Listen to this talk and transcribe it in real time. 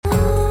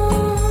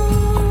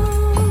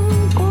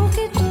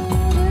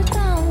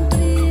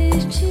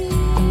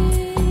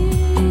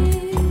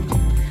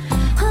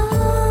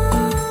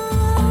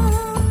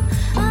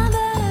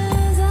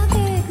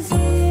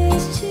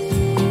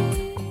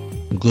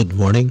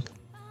morning.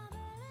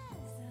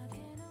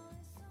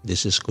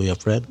 This is Kuya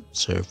Fred,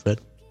 Sir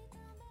Fred,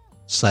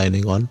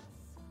 signing on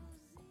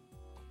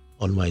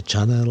my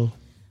channel.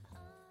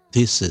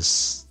 This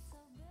is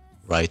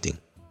Writing.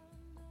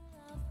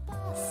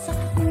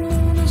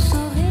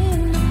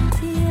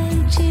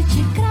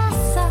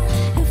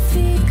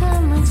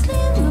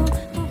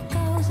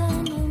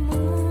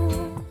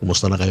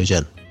 Kumusta na kayo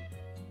dyan?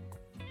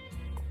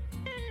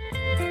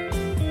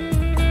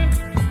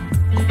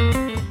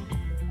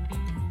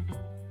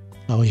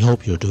 I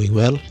hope you're doing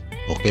well.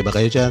 Okay ba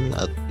kayo dyan?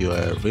 At you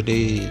are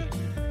really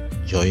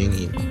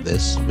enjoying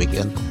this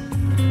weekend?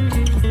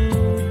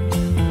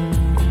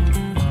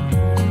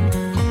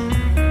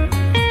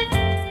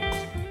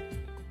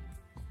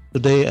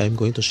 Today, I'm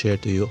going to share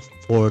to you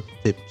 4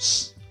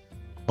 tips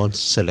on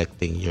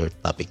selecting your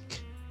topic.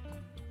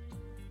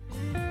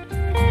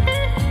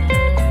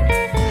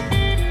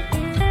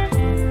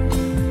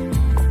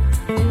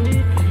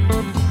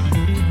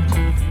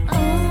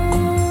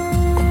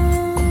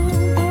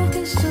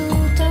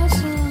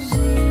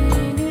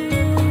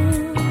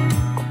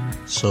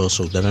 So,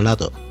 sugdan na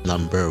nato.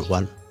 Number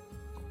 1.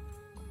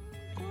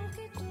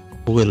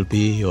 Who will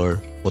be your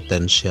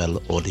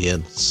potential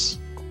audience?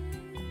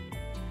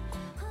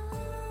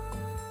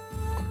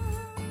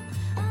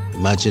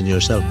 Imagine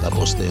yourself,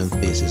 tapos na yung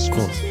thesis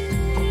mo.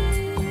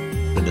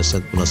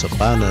 Present mo na sa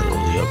panel,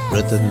 or you have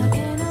written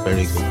a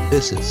very good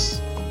thesis.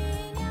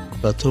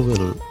 But who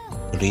will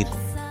read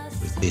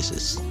your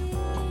thesis?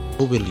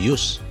 Who will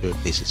use your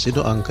thesis?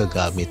 Sino ang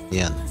gagamit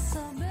niyan?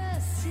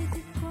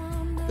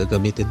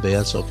 Gagamitin ba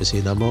yan sa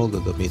opisina mo?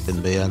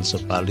 Gagamitin ba yan sa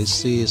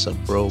policy, sa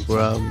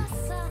program?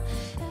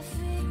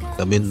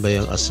 Gagamitin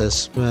ba yung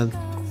assessment?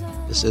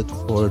 Is it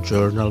for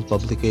journal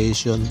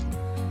publication?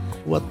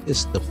 What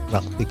is the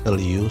practical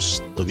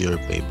use of your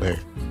paper?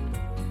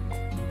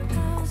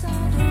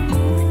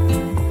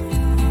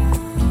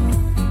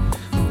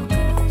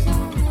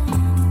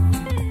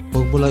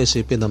 Huwag mo lang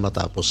isipin na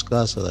matapos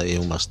ka sa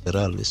iyong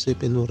masteral.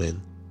 Isipin mo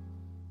rin,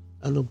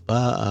 ano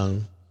ba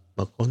ang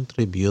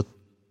mag-contribute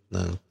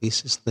ng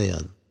thesis na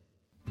yan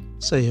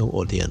sa iyong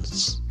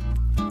audience.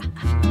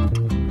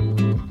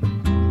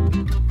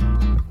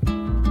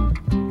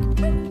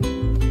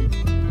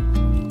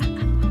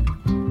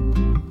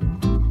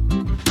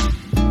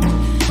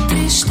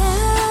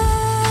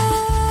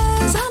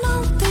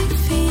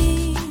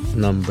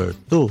 Number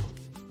 2,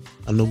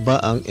 ano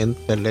ba ang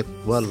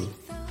intellectual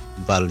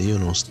value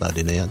ng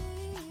study na yan?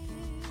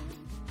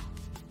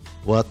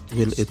 What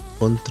will it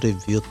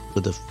contribute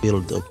to the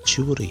field of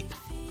theory?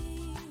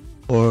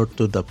 Or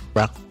to the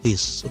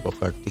practice of a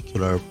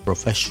particular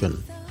profession?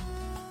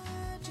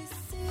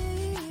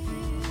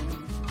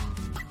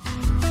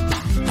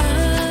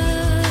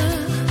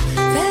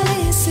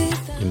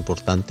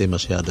 Importante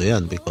masyado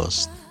yan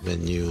because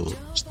when you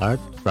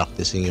start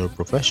practicing your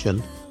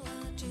profession,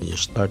 when you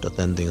start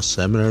attending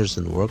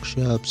seminars and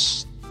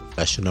workshops,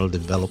 professional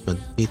development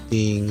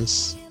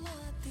meetings,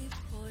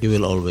 you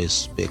will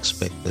always be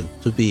expected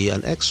to be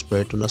an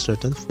expert on a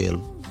certain field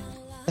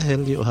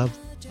dahil you have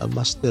a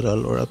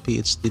masteral or a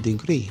PhD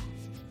degree.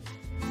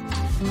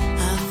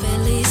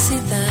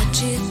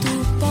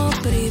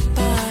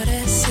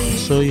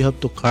 So you have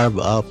to carve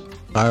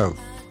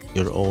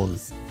your own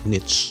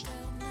niche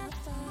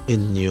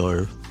in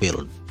your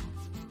field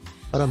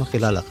para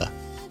makilala ka.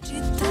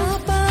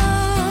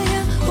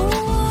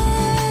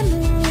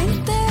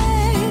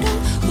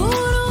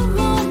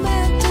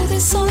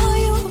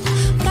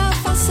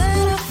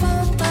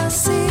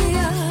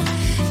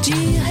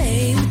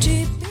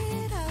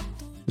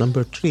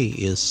 Number 3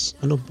 is,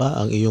 ano ba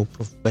ang iyong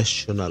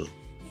professional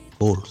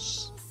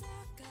goals?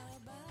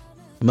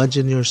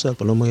 Imagine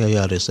yourself, ano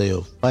mangyayari sa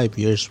iyo 5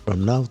 years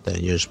from now,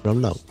 10 years from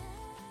now?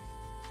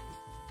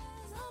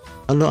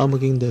 Ano ang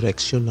maging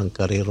direksyon ng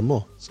karir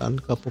mo?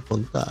 Saan ka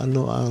pupunta?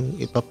 Ano ang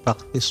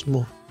ipapractice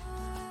mo?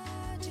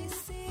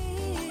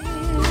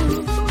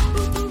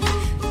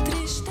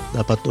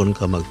 Dapat doon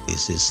ka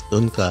mag-thesis,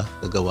 doon ka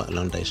gagawa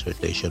ng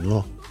dissertation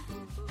mo.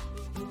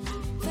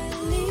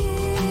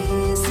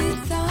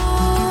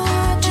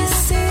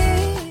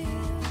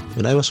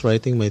 When I was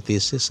writing my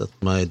thesis at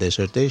my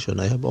dissertation,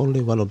 I have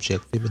only one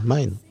objective in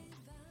mind: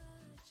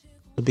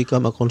 to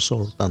become a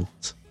consultant,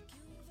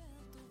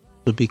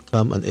 to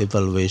become an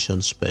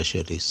evaluation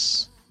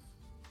specialist.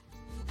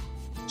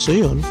 So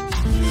yun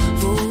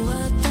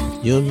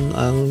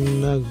ang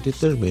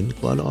nag-determine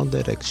kung ano ang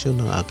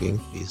direction ng aking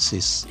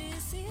thesis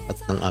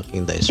at ng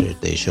aking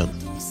dissertation.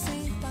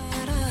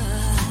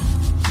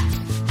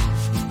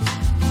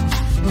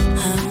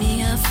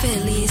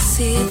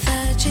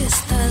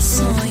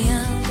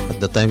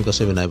 At the time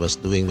kasi when I was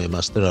doing my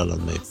masteral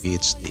and my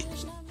PhD,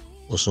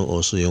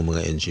 usong-uso yung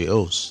mga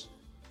NGOs.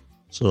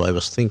 So I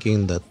was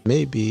thinking that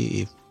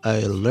maybe if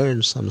I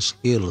learn some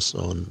skills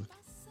on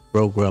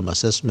program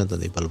assessment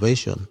and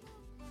evaluation,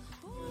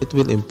 it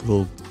will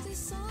improve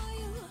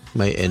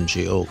my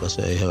NGO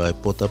kasi I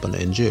put up an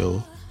NGO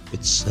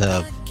which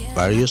have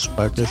various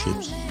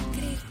partnerships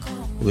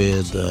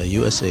with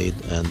USAID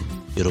and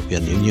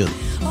European Union.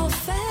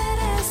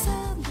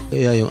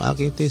 Kaya yung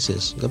aking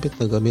thesis, gamit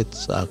na gamit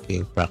sa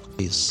aking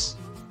practice,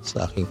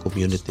 sa aking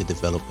community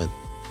development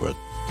work.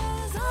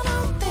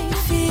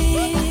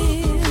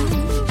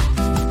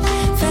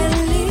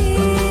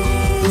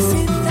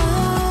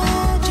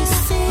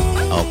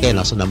 Okay,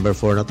 nasa number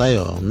 4 na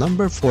tayo.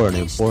 Number 4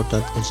 na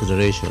important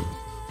consideration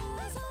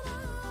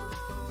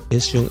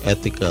is yung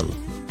ethical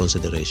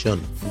consideration.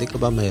 Hindi ka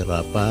ba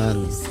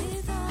mahirapan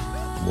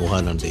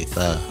kumuha ng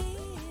data?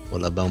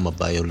 Wala bang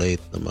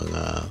ma-violate ng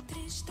mga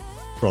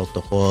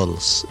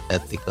protocols,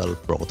 ethical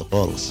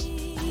protocols?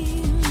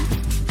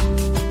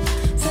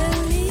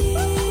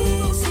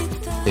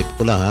 Tip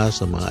ko lang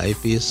sa mga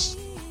IPs,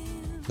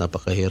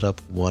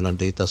 napakahirap kumuha ng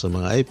data sa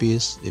mga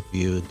IPs if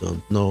you don't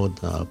know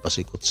na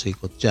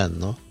pasikot-sikot dyan,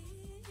 no?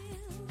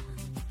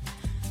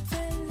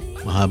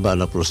 Mahaba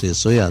na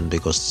proseso yan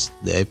because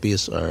the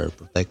IPs are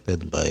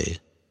protected by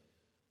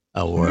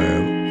our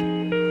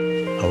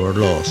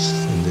laws.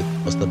 Hindi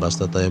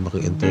basta-basta tayo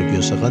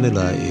maki-interview sa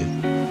kanila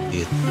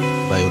if it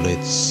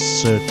violates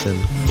certain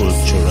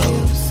cultural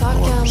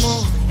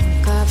norms.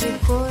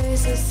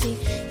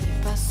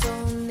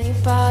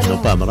 Ano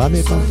pa,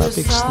 marami pang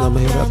topics na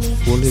mahirap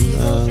kunin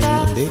ang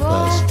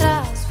data.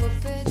 So,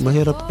 kung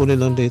mahirap kunin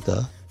ang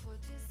data,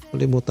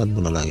 kalimutan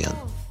mo na lang yan.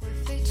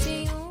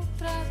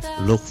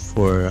 Look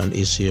for an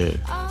easier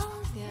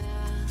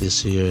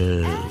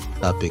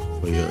topic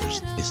for your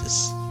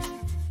thesis.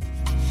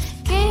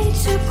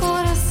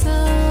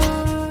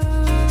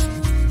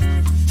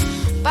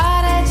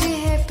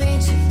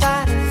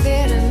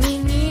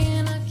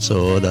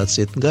 So that's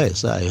it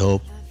guys. I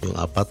hope yung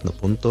 4 na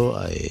punto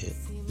ay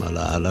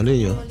malaala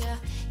ninyo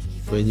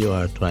when you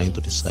are trying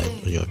to decide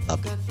on your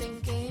topic.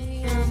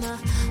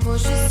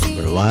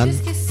 Number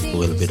 1,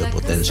 who will be the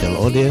potential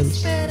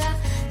audience?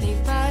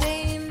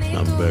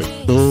 Number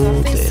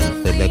 2, the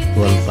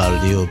intellectual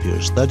value of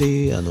your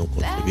study, anong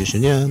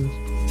contribution yan.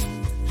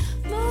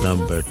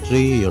 Number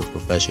 3, your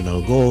professional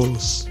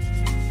goals.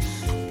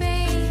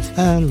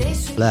 And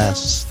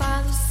last,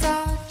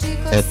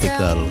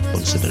 ethical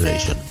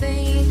consideration.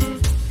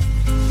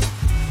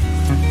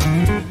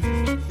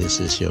 This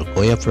is your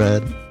Kuya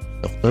Fred,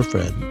 Dr.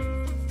 Fred,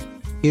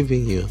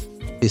 giving you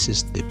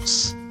thesis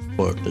tips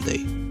for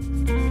today.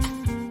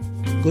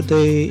 Good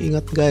day,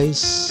 ingat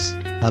guys.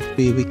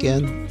 Happy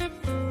weekend.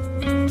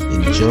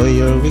 Enjoy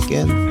your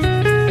weekend.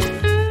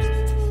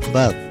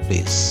 But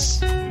please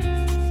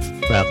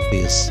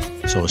practice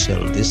social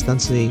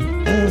distancing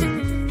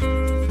and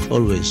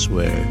always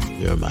wear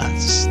your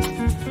mask.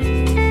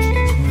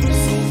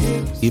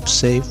 Keep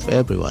safe,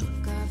 everyone.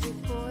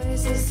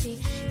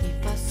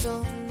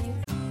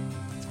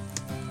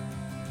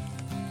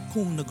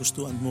 Kung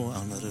nagustuhan mo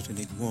ang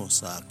naririnig mo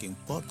sa aking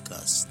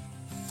podcast,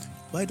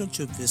 why don't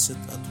you visit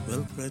at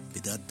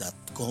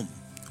wellbredbidad.com.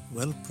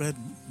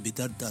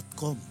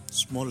 wellbredbidad.com,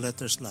 small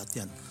letters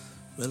lahat yan,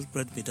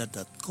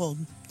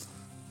 wellbredbidad.com,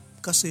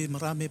 kasi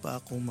marami pa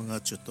akong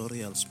mga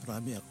tutorials,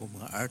 marami akong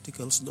mga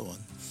articles doon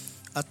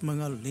at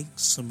mga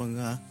links sa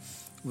mga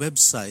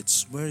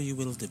websites where you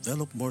will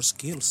develop more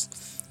skills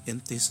in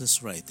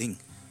thesis writing.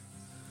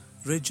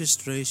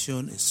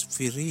 Registration is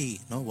free,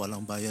 no?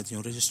 Walang bayad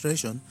yung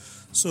registration,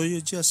 so you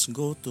just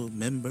go to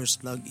members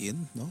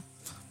login, no?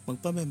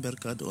 Magpa-member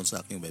ka doon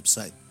sa aking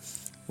website.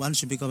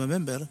 Once you become a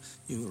member,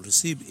 you will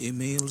receive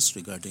emails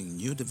regarding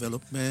new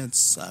developments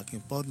sa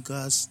aking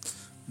podcast,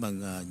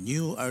 mga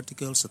new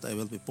articles that I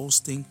will be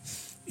posting,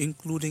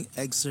 including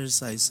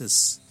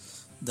exercises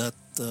that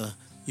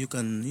you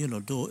can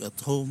do at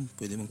home,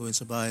 pwede mong gawin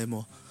sa bahay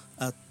mo,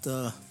 at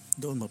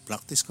doon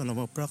mag-practice ka na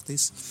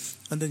mag-practice,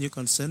 and then you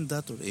can send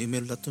that or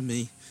email that to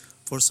me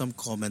for some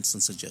comments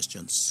and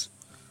suggestions.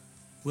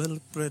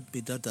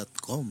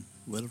 wellbredbidad.com,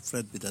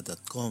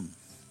 wellbredbidad.com,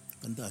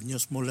 tandaan nyo,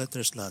 small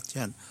letters lahat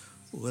yan,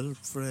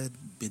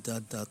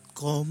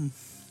 wellbredbidad.com,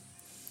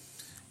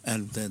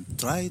 and then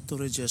try to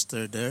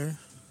register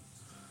there.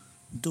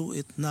 Do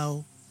it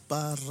now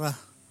para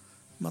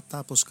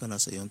matapos ka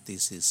na sa iyong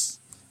thesis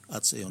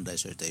at sa iyong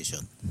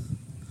dissertation.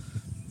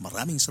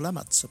 Maraming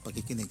salamat sa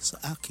pakikinig sa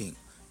aking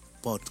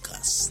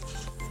podcast.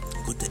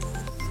 Good day.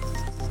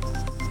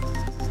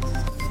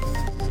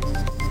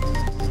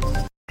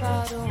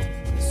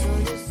 So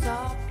you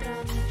stop